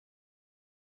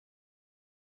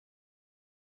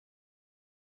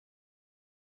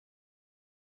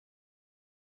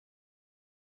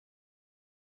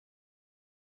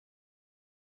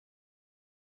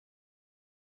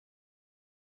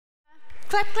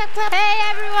Clap, clap, clap. Hey,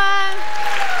 everyone.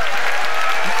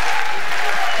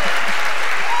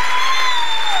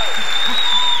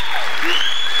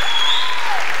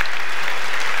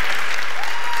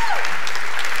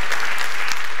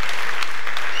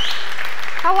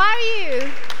 How are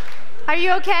you? Are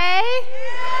you okay?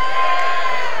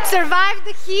 Survived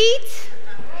the heat?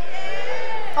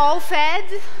 All fed?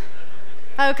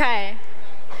 Okay.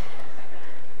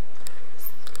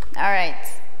 All right.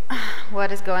 What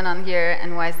is going on here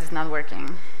and why is this not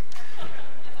working?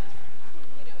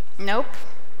 Nope,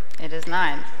 it is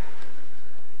not.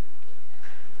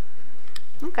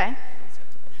 Okay.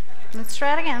 Let's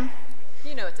try it again.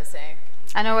 You know what to say.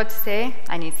 I know what to say.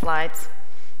 I need slides.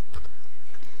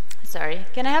 Sorry.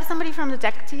 Can I have somebody from the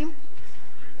tech team?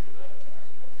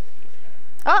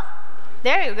 Oh,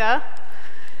 there you go.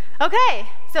 Okay.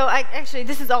 So actually,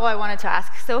 this is all I wanted to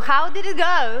ask. So how did it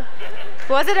go?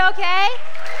 Was it okay?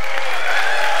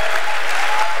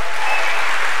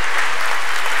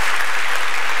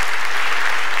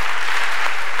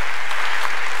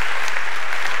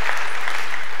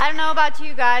 I don't know about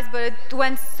you guys, but it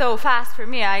went so fast for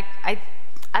me. I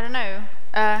don't know.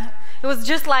 It was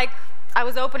just like I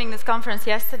was opening this conference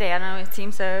yesterday. I don't know, it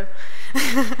seems so.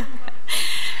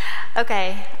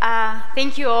 Okay,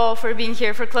 thank you all for being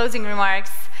here for closing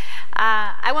remarks.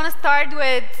 I want to start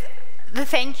with the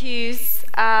thank yous,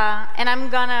 and I'm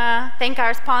gonna thank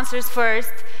our sponsors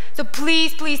first. So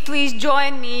please, please, please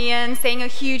join me in saying a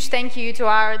huge thank you to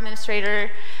our administrator,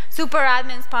 super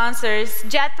admin sponsors,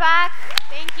 Jetpack,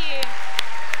 thank you.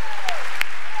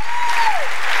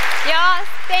 Yes,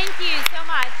 thank you so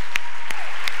much.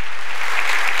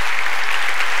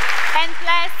 And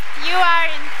plus, you are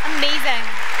amazing.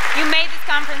 You made this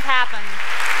conference happen.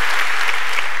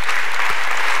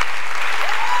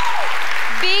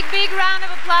 Big, big round of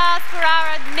applause for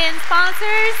our admin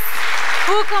sponsors,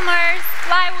 WooCommerce,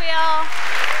 Flywheel,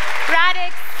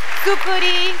 Radix,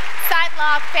 Kupudi,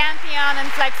 SiteLock, Pantheon, and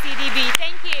FlexiDB.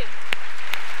 Thank you.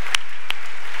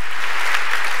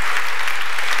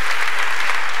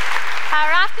 Our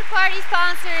after-party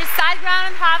sponsors, SiteGround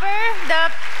and Hover.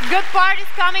 The good part is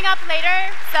coming up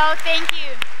later, so thank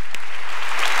you.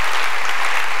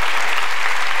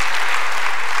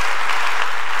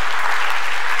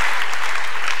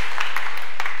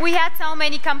 We had so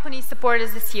many companies support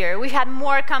us this year. We had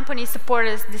more companies support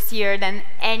us this year than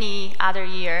any other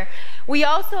year. We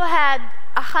also had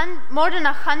more than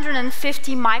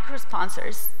 150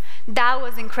 micro-sponsors. That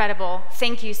was incredible.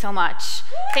 Thank you so much.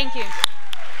 Thank you.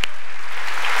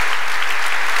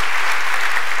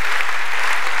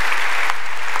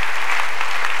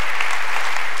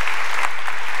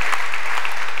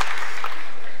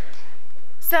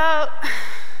 So,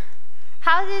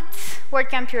 how did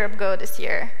WordCamp Europe go this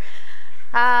year?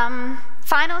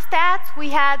 Final stats, we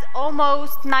had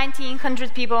almost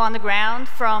 1,900 people on the ground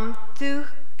from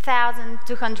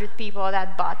 2,200 people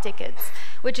that bought tickets,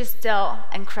 which is still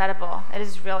incredible. It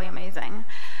is really amazing.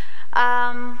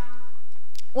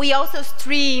 We also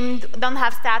streamed, don't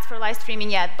have stats for live streaming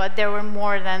yet, but there were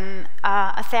more than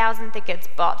 1,000 tickets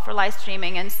bought for live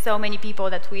streaming and so many people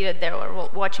that tweeted they were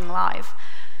watching live.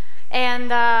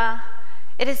 And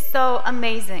it is so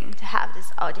amazing to have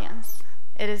this audience.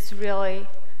 It is really,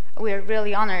 we're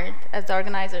really honored as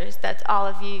organizers that all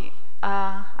of you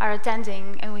are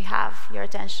attending and we have your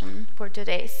attention for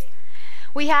today's.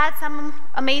 We had some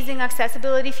amazing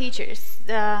accessibility features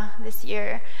this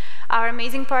year. Our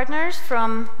amazing partners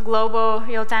from Global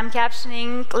Real-Time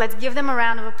Captioning, let's give them a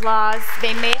round of applause.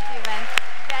 They made the event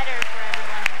better for everyone.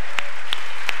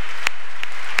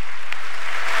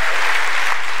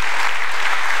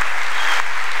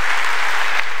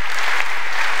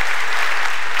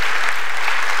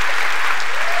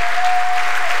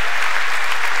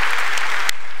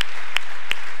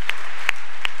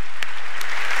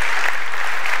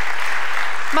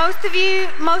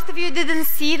 Most of you didn't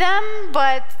see them,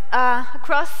 but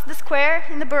across the square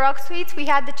in the Baroque Suites, we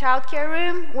had the childcare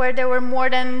room where there were more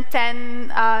than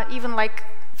 10, even like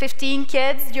 15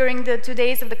 kids during the 2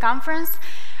 days of the conference.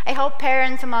 I hope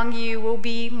parents among you will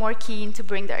be more keen to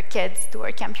bring their kids to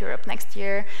WordCamp Europe next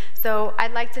year. So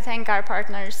I'd like to thank our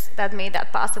partners that made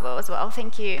that possible as well.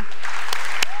 Thank you.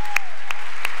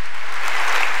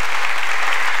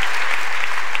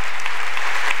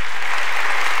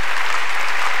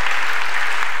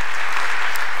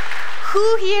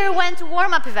 Who here went to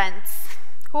warm-up events?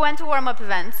 Who went to warm-up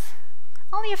events?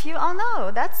 Only a few? Oh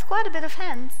no, that's quite a bit of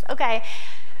hands. Okay.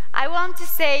 I want to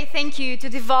say thank you to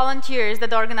the volunteers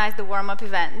that organized the warm-up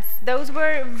events. Those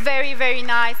were very, very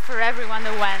nice for everyone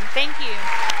that went. Thank you.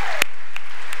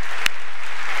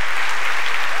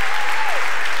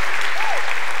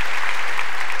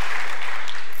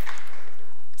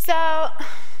 So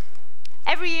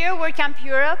every year, WordCamp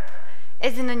Europe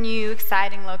is in a new,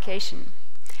 exciting location.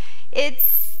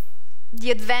 It's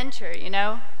the adventure, you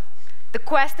know? The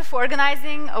quest of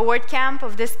organizing a WordCamp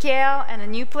of this scale and a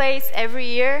new place every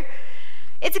year.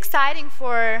 It's exciting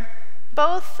for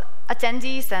both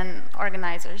attendees and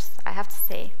organizers, I have to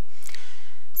say.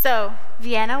 So,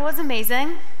 Vienna was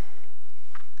amazing.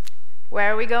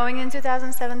 Where are we going in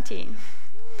 2017?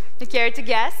 You care to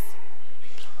guess?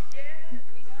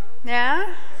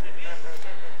 Yeah?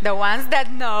 The ones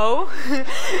that know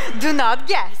do not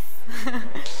guess.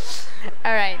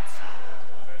 All right.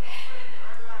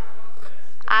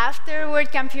 After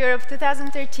WordCamp Europe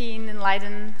 2013 in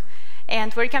Leiden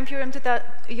and WordCamp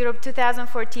Europe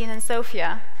 2014 in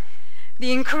Sofia,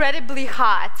 the incredibly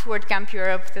hot WordCamp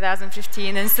Europe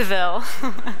 2015 in Seville,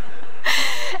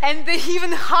 and the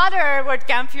even hotter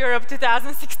WordCamp Europe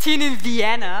 2016 in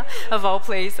Vienna, of all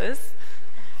places.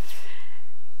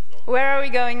 Where are we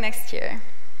going next year?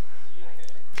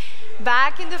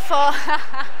 Back in the fall.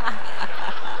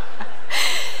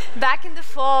 Back in the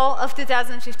fall of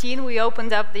 2015, we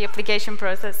opened up the application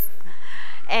process.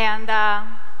 And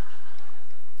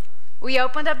we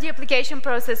opened up the application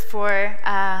process for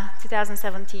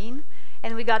 2017,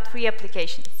 and we got 3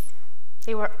 applications.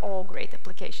 They were all great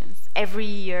applications. Every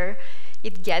year,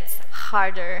 it gets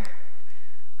harder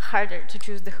to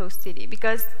choose the host city,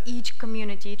 because each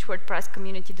community, each WordPress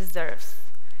community deserves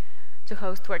to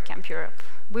host WordCamp Europe.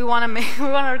 We want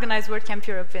to organize WordCamp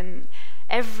Europe in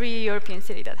every European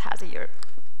city that has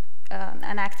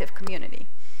an active community.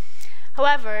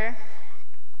 However,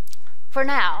 for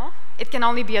now, it can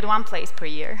only be at 1 place per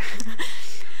year.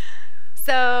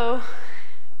 So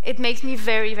it makes me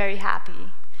very, very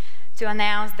happy to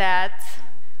announce that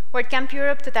WordCamp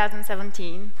Europe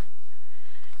 2017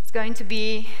 is going to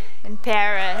be in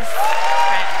Paris,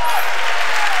 France.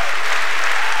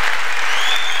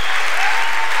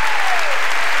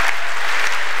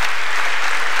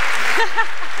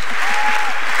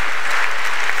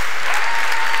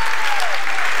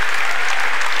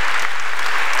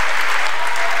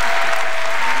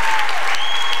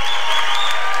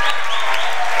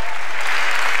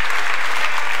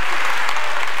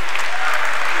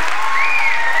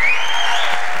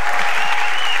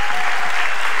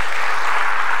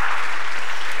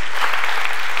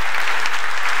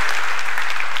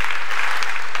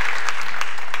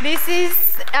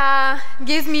 This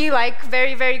gives me like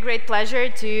very, very great pleasure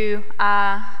to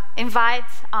invite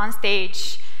on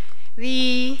stage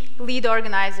the lead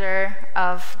organizer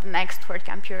of the next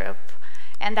WordCamp Europe,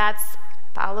 and that's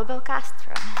Paolo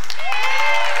Belcastro.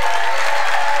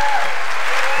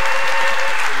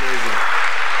 Amazing.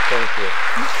 Thank you.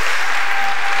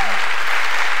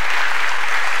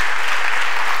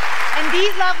 And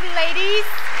these lovely ladies,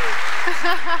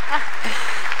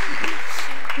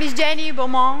 Ms. Jenny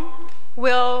Beaumont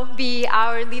will be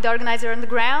our lead organizer on the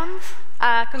ground.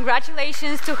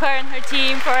 Congratulations to her and her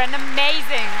team for an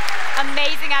amazing,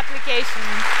 amazing application.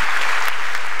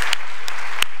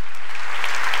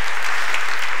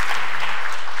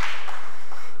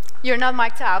 You're not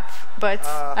mic'd up, but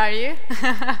are you?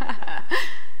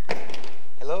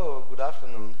 Hello, good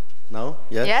afternoon. No?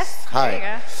 Yes? Yes? Hi. There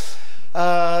you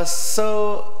go.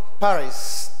 So,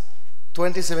 Paris,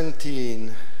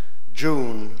 2017,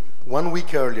 June, 1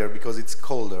 week earlier because it's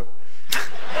colder.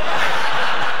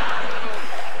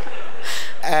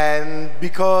 And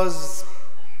because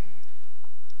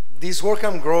this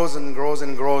WordCamp grows and grows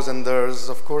and grows, and there's,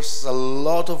 of course, a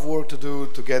lot of work to do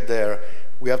to get there.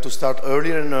 We have to start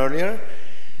earlier and earlier.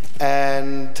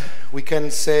 And we can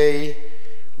say,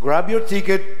 grab your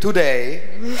ticket today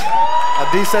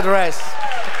at this address.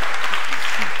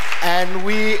 And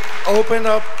we open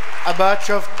up a batch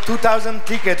of 2,000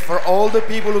 tickets for all the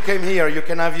people who came here. You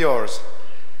can have yours.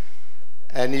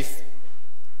 And if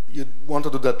you want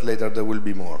to do that later, there will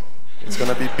be more. It's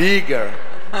going to be bigger.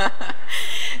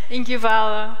 Thank you,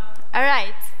 Paolo. All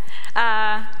right.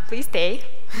 Please stay.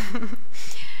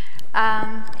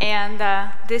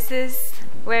 This is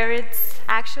where it's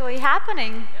actually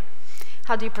happening.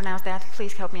 How do you pronounce that?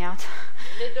 Please help me out.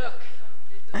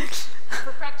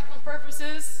 For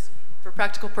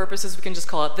practical purposes, we can just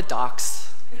call it the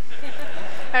docks.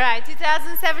 All right,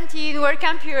 2017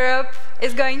 WordCamp Europe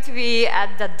is going to be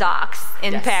at the docks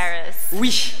in Paris.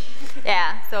 Oui.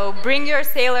 Yeah, so bring your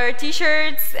sailor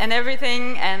t-shirts and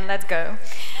everything, and let's go.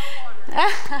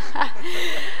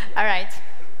 All right.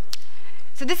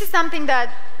 So this is something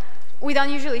that we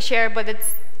don't usually share, but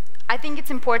I think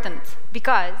it's important,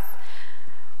 because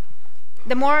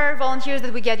the more volunteers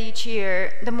that we get each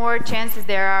year, the more chances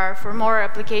there are for more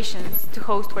applications to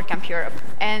host WordCamp Europe.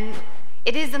 And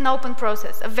It is an open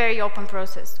process, a very open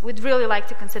process. We'd really like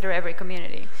to consider every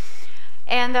community.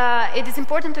 And it is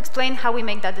important to explain how we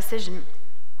make that decision.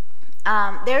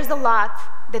 There's a lot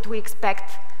that we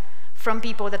expect from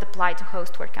people that apply to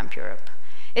host WordCamp Europe.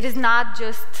 It is not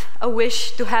just a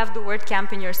wish to have the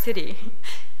WordCamp in your city.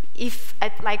 If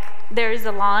there is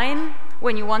a line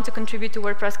when you want to contribute to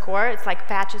WordPress core, it's like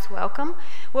patches welcome.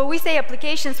 Well, we say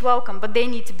applications welcome, but they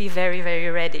need to be very, very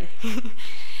ready.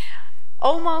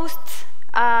 Almost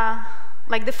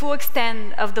like the full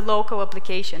extent of the local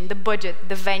application, the budget,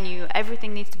 the venue,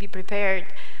 everything needs to be prepared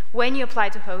when you apply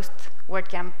to host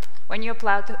WordCamp, when you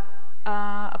apply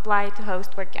to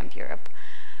host WordCamp Europe.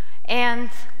 And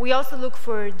we also look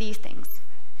for these things.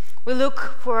 We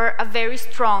look for a very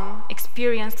strong,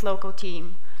 experienced local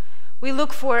team. We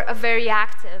look for a very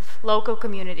active local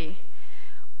community.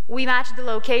 We match the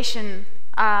location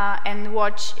and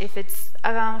watch if it's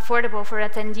affordable for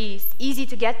attendees, easy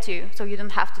to get to, so you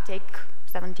don't have to take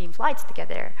 17 flights to get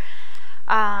there.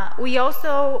 We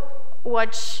also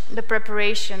watch the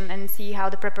preparation and see how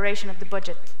the preparation of the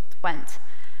budget went.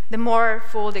 The more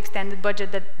full the extended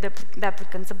budget that the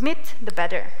applicant submit, the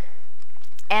better.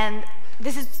 And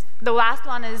the last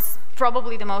one is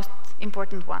probably the most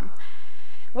important one.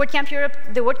 The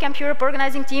WordCamp Europe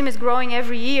organizing team is growing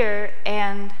every year,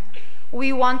 and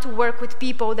we want to work with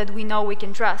people that we know we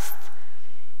can trust,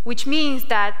 which means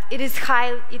that it's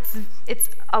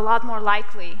a lot more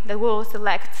likely that we'll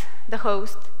select the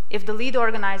host if the lead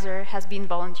organizer has been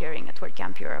volunteering at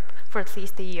WordCamp Europe for at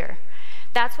least a year.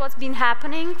 That's what's been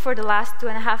happening for the last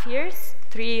 2.5 years,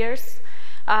 3 years,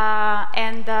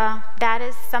 and that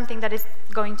is something that is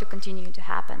going to continue to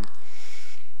happen.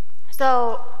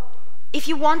 So if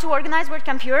you want to organize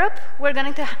WordCamp Europe, we're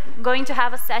going to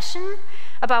have a session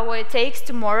about what it takes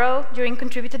tomorrow during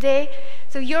Contribute Today.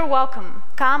 So you're welcome.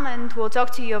 Come and we'll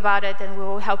talk to you about it, and we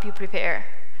will help you prepare.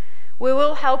 We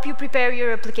will help you prepare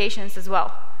your applications as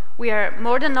well. We are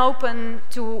more than open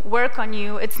to work on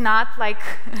you. It's not like,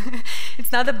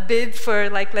 it's not a bid for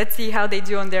like, let's see how they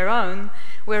do on their own.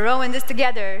 We're rowing this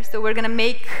together, so we're gonna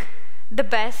make the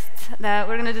best,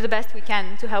 we're gonna do the best we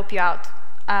can to help you out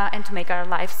and to make our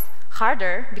lives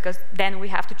harder, because then we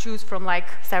have to choose from like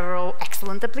several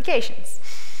excellent applications.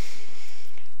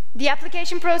 The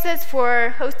application process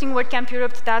for hosting WordCamp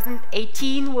Europe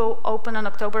 2018 will open on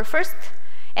October 1st.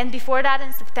 And before that,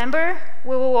 in September,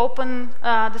 we will open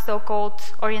the so-called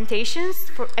orientations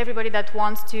for everybody that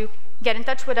wants to get in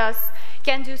touch with us,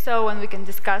 can do so, and we can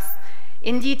discuss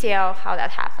in detail how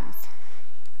that happens.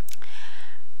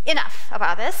 Enough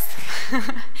about this.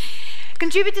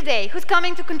 Contribute Today. Who's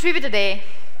coming to Contribute Today?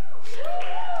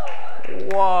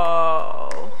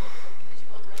 Whoa.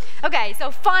 Okay,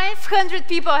 so 500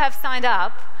 people have signed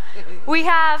up. We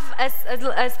have,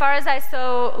 as far as I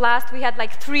saw last, we had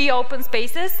like 3 open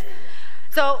spaces.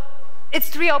 So it's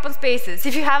 3 open spaces.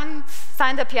 If you haven't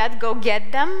signed up yet, go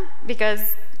get them,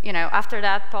 because after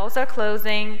that, polls are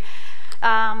closing.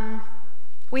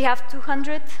 We have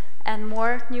 200 and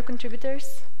more new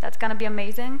contributors. That's going to be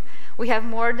amazing. We have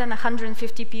more than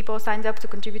 150 people signed up to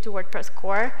contribute to WordPress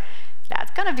core.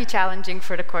 That's going to be challenging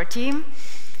for the core team.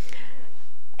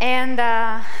 And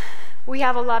we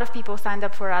have a lot of people signed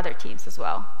up for other teams as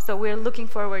well. So we're looking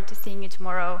forward to seeing you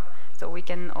tomorrow so we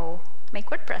can all make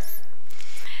WordPress.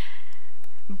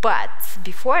 But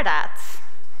before that,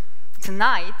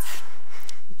 tonight,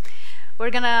 we're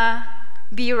going to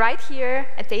be right here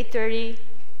at 8:30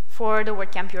 for the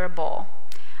WordCamp Europe Ball.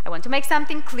 I want to make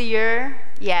something clear.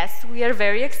 Yes, we are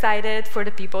very excited for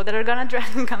the people that are going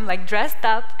to come like dressed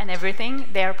up and everything.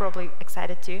 They are probably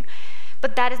excited too.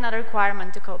 But that is not a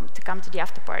requirement to come to the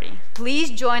after party.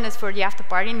 Please join us for the after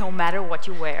party no matter what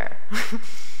you wear.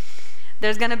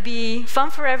 There's going to be fun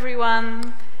for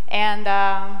everyone. And,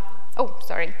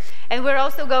 and we're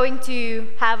also going to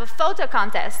have a photo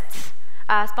contest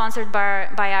sponsored by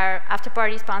our after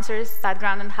party sponsors,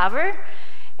 SiteGround and Hover.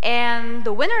 And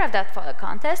the winner of that photo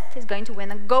contest is going to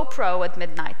win a GoPro at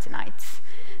midnight tonight.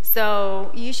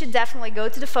 So you should definitely go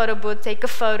to the photo booth, take a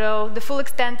photo. The full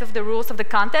extent of the rules of the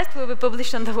contest will be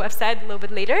published on the website a little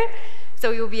bit later,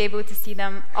 so you'll be able to see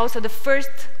them. Also, the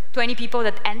first 20 people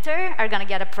that enter are going to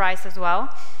get a prize as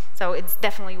well, so it's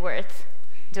definitely worth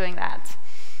doing that.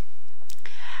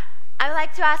 I'd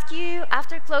like to ask you,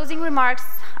 after closing remarks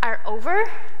are over,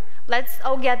 let's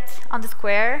all get on the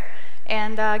square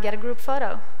and get a group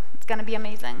photo. It's going to be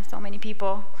amazing, so many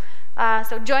people.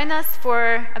 So join us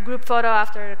for a group photo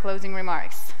after the closing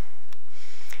remarks.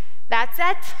 That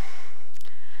said,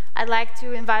 I'd like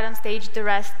to invite on stage the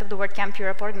rest of the WordCamp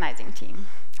Europe organizing team.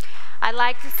 I'd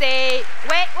like to say,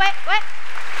 wait.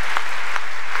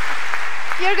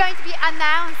 You're going to be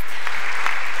announced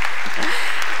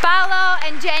Paolo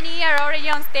and Jenny are already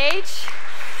on stage.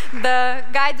 The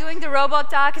guy doing the robot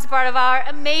talk is part of our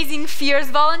amazing Fierce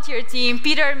volunteer team.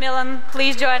 Peter Millen,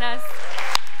 please join us.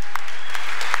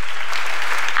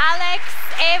 Alex,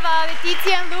 Eva,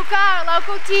 Letizia, and Luca, our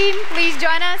local team, please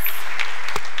join us.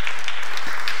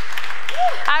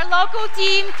 Our local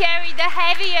team carried the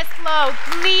heaviest load.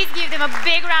 Please give them a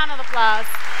big round of applause.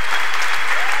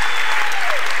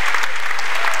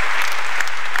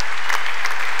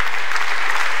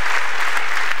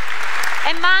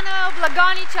 Emmanuel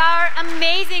Blagonic, our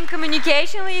amazing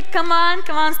communication lead, come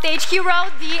on stage. He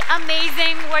wrote the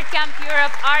amazing WordCamp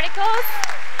Europe articles.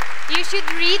 You should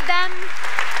read them,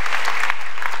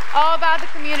 all about the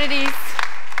communities.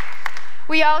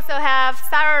 We also have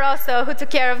Sarah Rosso, who took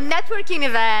care of networking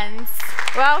events.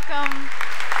 Welcome.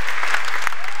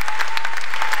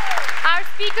 Our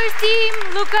speakers team,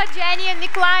 Luca, Jenny, and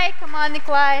Nikolai. Come on,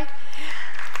 Nikolai.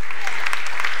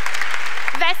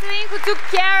 Veselin, who took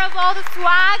care of all the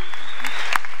swag,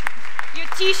 your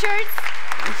t-shirts.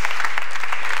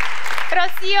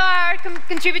 Rocio, our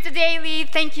contributor daily,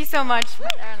 thank you so much,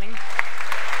 darling.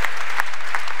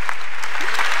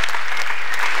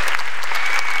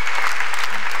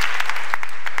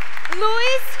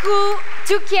 Luis, who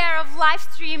took care of live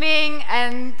streaming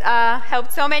and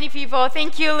helped so many people.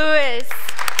 Thank you, Luis.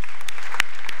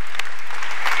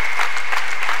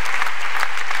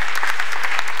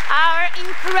 Our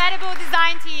incredible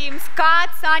design team, Scott,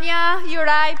 Sonia,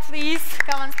 Uri, please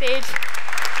come on stage.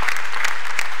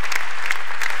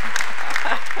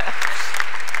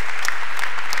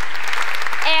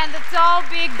 And the tall,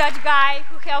 big Dutch guy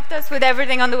who helped us with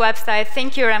everything on the website.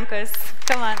 Thank you, Remkus.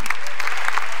 Come on.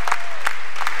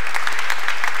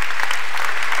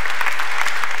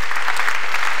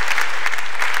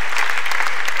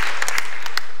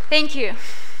 Thank you.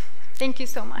 Thank you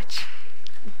so much.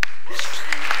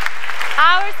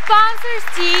 Our sponsors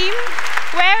team,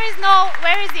 where is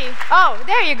he? Oh,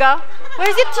 there you go.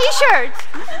 Where's your t-shirt?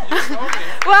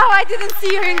 Well, I didn't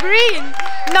see you in green.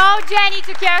 No, Jenny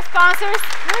took care of sponsors.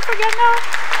 Did I forget no?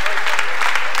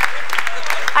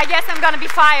 I guess I'm gonna be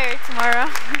fired tomorrow.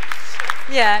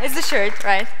 Yeah, it's the shirt,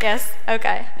 right? Yes,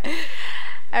 okay.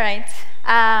 All right,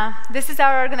 this is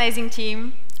our organizing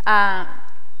team,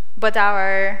 but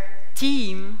our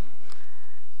team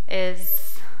is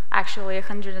actually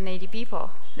 180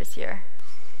 people this year.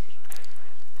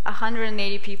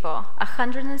 180 people,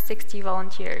 160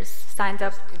 volunteers signed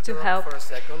up to help. For a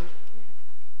second.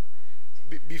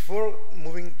 Before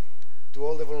moving to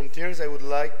all the volunteers, I would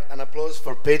like an applause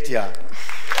for Petya.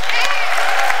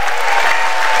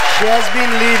 She has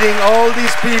been leading all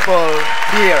these people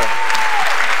here.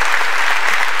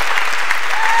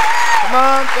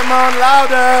 Come on,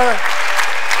 louder.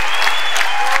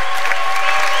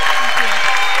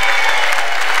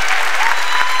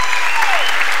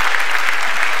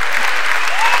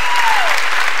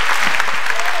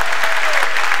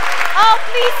 Oh,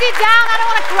 please sit down. I don't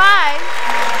want to cry.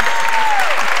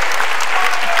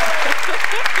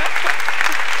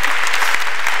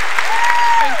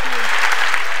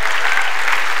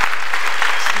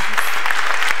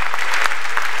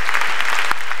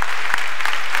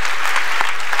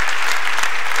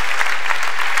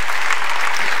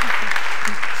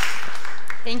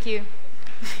 Thank you.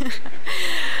 Thank you.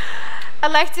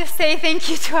 I'd like to say thank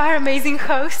you to our amazing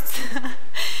hosts.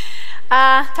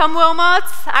 Tom Wilmot,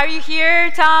 are you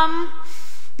here, Tom?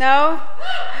 No?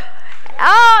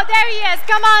 Oh, there he is.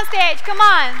 Come on stage, come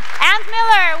on. Ant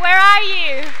Miller, where are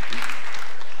you?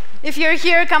 If you're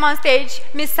here, come on stage.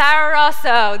 Miss Sarah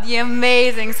Rosso, the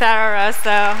amazing Sarah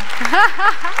Rosso.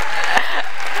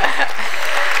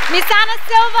 Miss Anna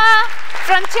Silva,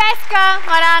 Francesca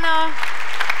Marano,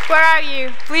 where are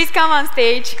you? Please come on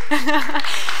stage.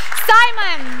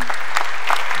 Simon,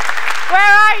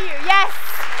 where are you? Yes.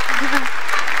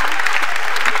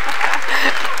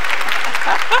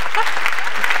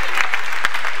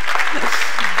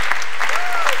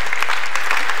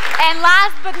 And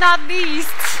last but not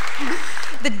least,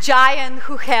 the giant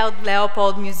who held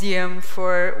Leopold Museum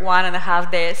for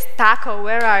 1.5 days. Taco,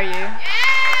 where are you?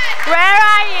 Yes! Where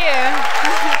are you?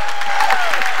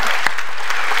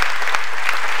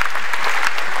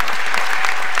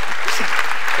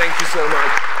 Thank you so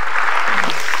much.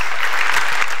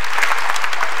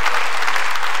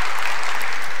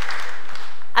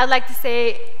 I'd like to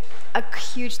say a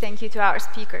huge thank you to our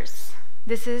speakers.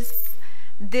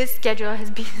 This schedule has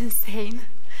been insane.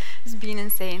 It's been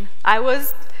insane. I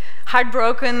was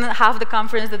heartbroken half the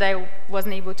conference that I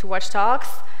wasn't able to watch talks.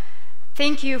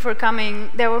 Thank you for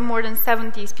coming. There were more than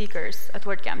 70 speakers at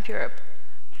WordCamp Europe.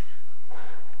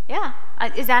 Yeah.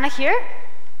 Is Anna here?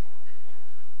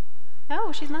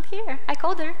 Oh, she's not here. I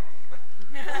called her.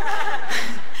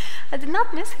 I did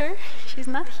not miss her. She's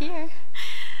not here.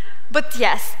 But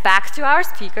yes, back to our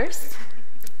speakers.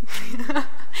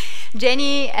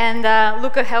 Jenny and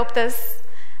Luca helped us,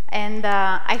 and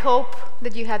I hope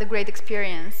that you had a great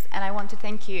experience, and I want to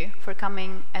thank you for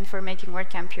coming and for making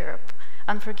WordCamp Europe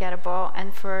unforgettable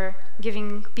and for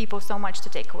giving people so much to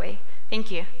take away. Thank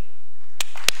you.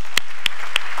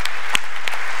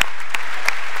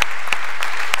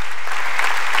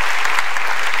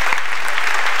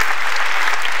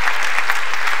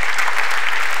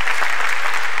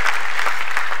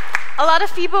 A lot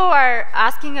of people are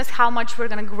asking us how much we're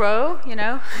going to grow, you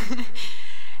know.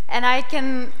 And I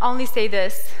can only say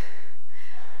this.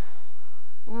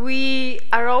 We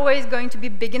are always going to be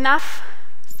big enough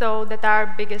so that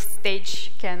our biggest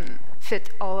stage can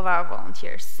fit all of our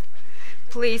volunteers.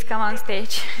 Please come on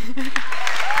stage.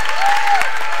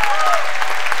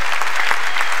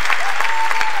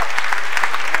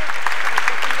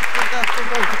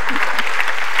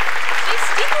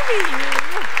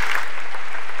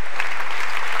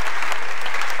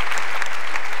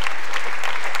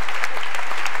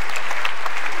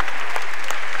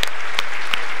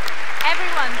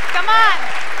 Everyone, come on,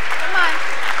 come on.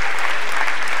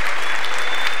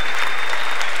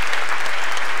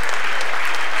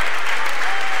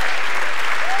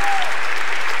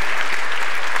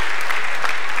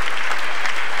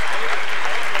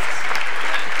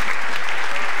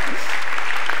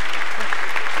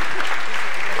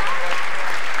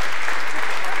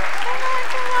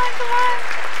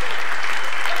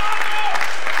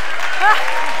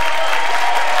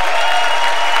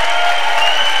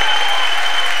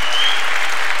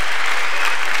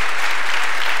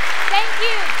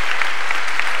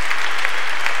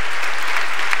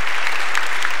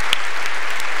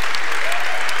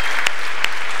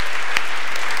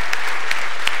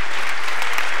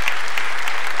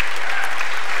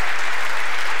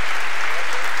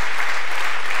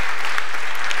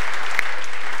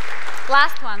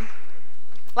 Last one.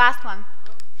 Last one.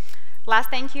 Last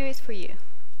thank you is for you.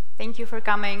 Thank you for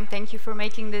coming. Thank you for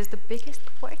making this the biggest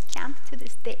WordCamp to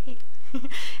this day.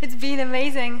 It's been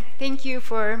amazing. Thank you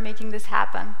for making this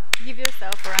happen. Give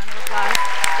yourself a round of applause.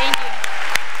 Thank you.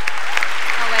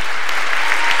 Oh, wait.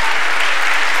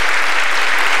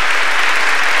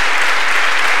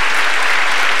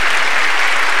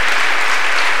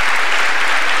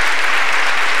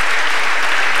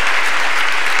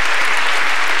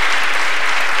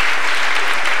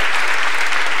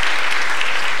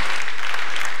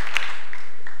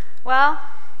 Well,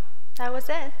 that was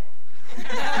it.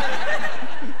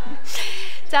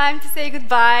 Time to say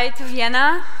goodbye to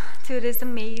Vienna, to these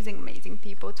amazing, amazing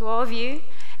people, to all of you.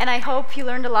 And I hope you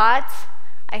learned a lot.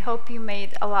 I hope you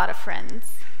made a lot of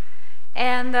friends.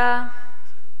 And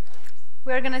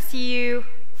we're going to see you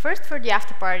first for the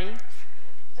after party,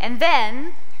 and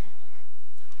then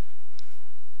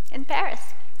in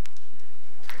Paris.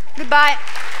 Goodbye.